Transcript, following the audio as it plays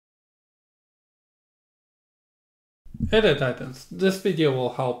Edit items. This video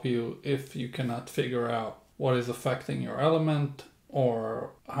will help you if you cannot figure out what is affecting your element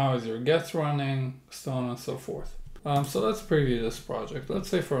or how is your get running, so on and so forth. So let's preview this project. Let's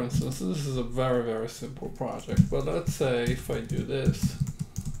say, for instance, this is a very, very simple project, but let's say if I do this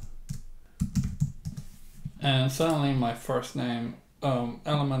and suddenly my first name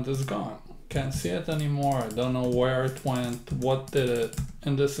element is gone. Can't see it anymore. I don't know where it went, what did it.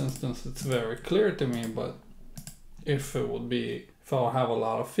 In this instance, it's very clear to me, but if I'll have a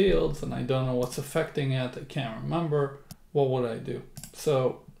lot of fields and I don't know what's affecting it, I can't remember, what would I do?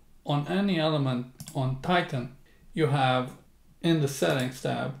 So on any element on Titan, you have in the settings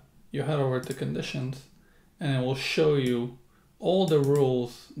tab, you head over to conditions and it will show you all the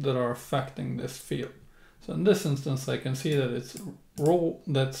rules that are affecting this field. So in this instance, I can see that it's rule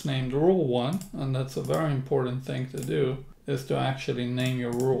that's named rule 1, and that's a very important thing to do, is to actually name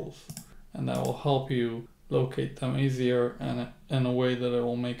your rules. And that will help you locate them easier and in a way that it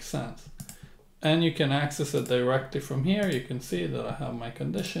will make sense. And you can access it directly from here. You can see that I have my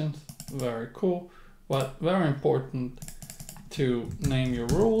conditions, very cool, but very important to name your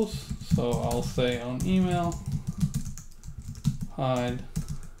rules. So I'll say on email, hide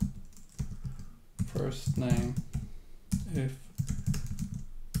first name if.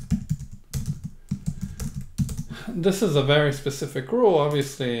 This is a very specific rule.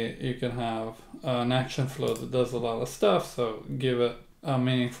 Obviously you can have an action flow that does a lot of stuff, so give it a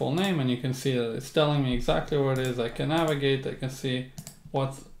meaningful name and you can see that it's telling me exactly what it is. I can navigate, I can see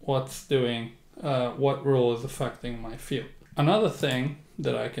what's doing, what rule is affecting my field. Another thing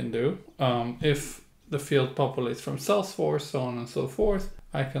that I can do, if the field populates from Salesforce, so on and so forth,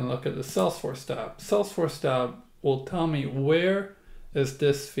 I can look at the Salesforce tab. Salesforce tab will tell me where is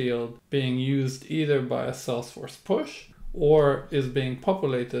this field being used either by a Salesforce push or is being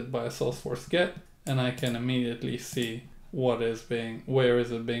populated by a Salesforce get, and I can immediately see where is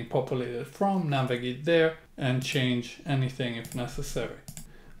it being populated from, navigate there and change anything if necessary.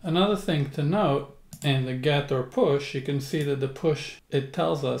 Another thing to note, in the get or push, you can see that the push, it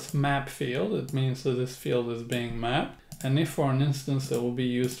tells us map field. It means that this field is being mapped. And if for an instance it will be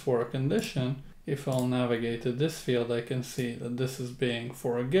used for a condition, if I'll navigate to this field, I can see that this is being,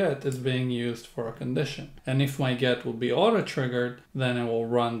 for a get, it's being used for a condition. And if my get will be auto-triggered, then it will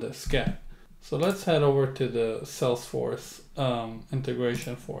run this get. So let's head over to the Salesforce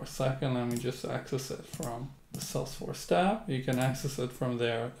integration for a second. Let me just access it from the Salesforce tab. You can access it from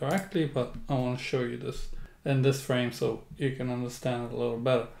there directly, but I want to show you this in this frame so you can understand it a little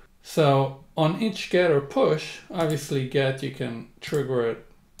better. So on each get or push, obviously get, you can trigger it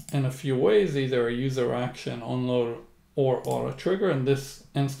in a few ways, either a user action, onload, or auto trigger. In this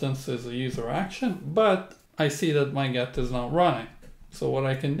instance is a user action, but I see that my get is not running. So what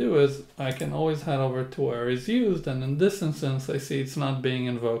I can do is I can always head over to where it's used, and in this instance I see it's not being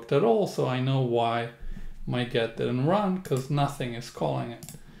invoked at all, so I know why my get didn't run, because nothing is calling it.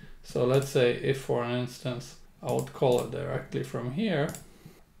 So let's say if for an instance I would call it directly from here,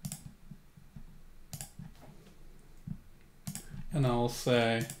 and I will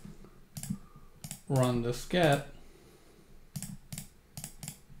say run this get,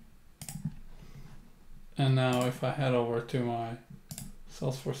 and now if I head over to my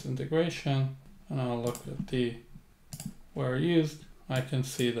Salesforce integration and I'll look at the where used, I can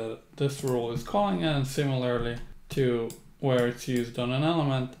see that this rule is calling it, and similarly to where it's used on an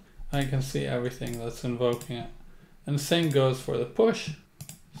element, I can see everything that's invoking it. And the same goes for the push.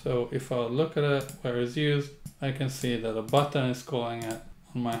 So if I look at it where it's used, I can see that a button is calling it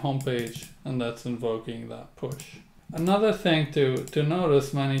on my home page, and that's invoking that push. Another thing to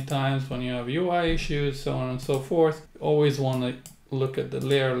notice many times when you have UI issues, so on and so forth, you always want to look at the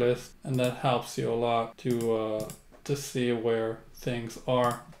layer list, and that helps you a lot to see where things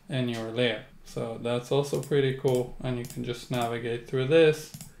are in your layer. So that's also pretty cool, and you can just navigate through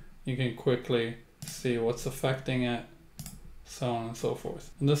this. You can quickly see what's affecting it, so on and so forth.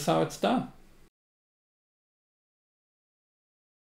 And this is how it's done.